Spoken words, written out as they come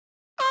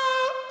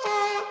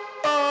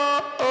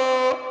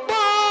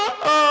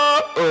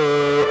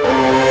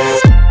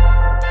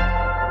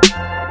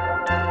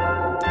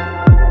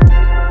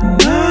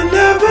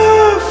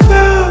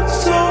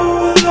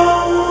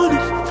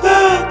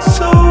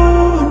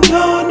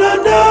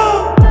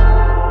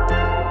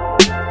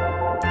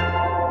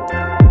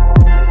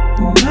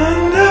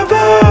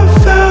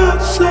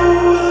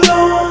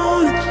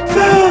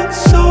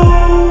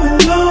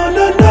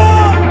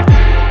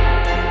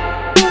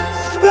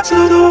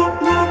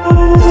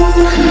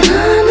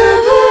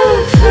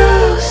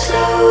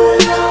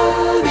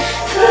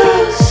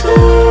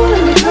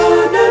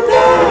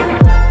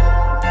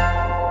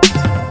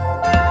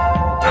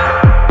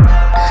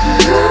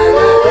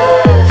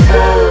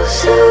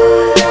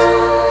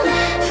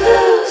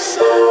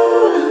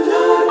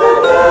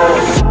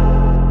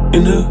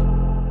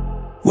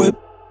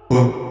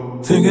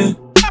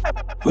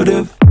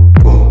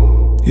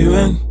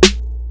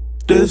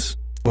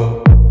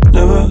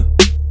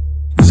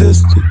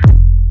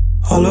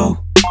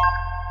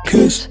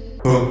kiss,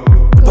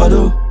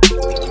 bottle,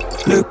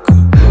 liquor.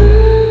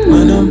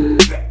 When I'm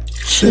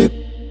sick,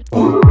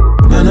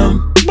 when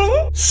I'm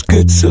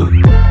schizo.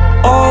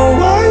 Oh,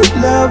 white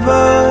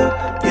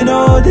lover, you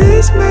know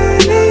this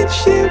man ain't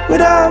shit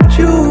without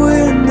you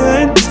in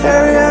the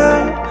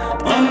interior.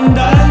 I'm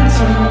dying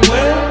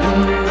somewhere in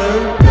the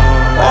dark.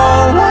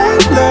 Oh,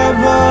 white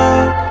lover,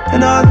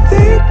 and I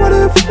think, what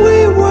if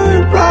we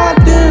weren't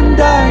riding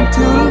down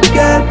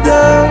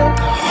together?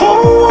 The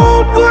whole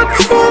world would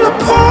fall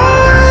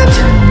apart.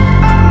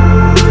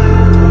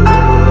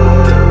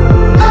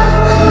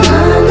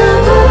 I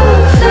never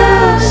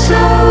felt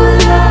so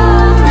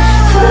alone,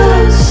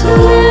 felt so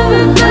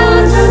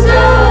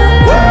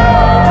nonstop.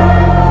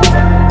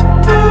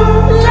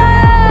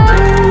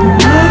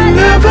 I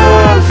never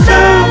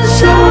felt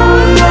so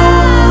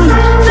alone,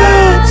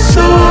 felt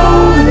so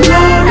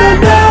alone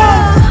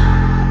enough.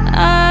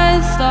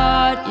 I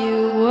thought you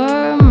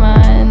were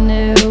my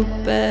new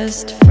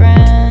best friend.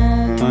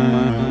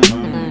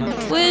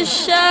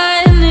 Wish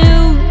I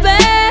knew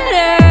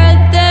better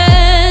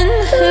then.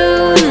 Who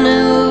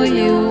knew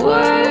you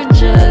were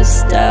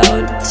just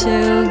out to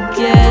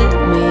get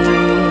me?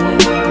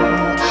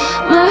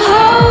 My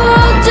whole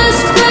world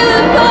just fell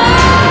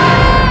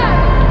apart.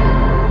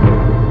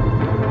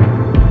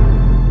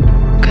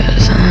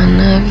 'Cause I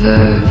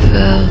never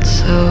felt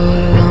so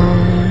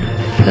alone,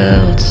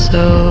 felt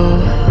so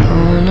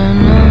alone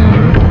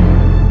enough.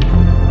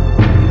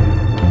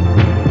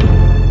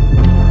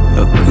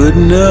 I could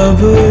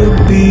never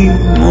be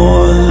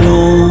more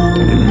alone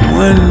than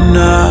when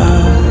I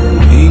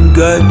ain't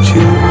got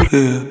you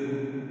here.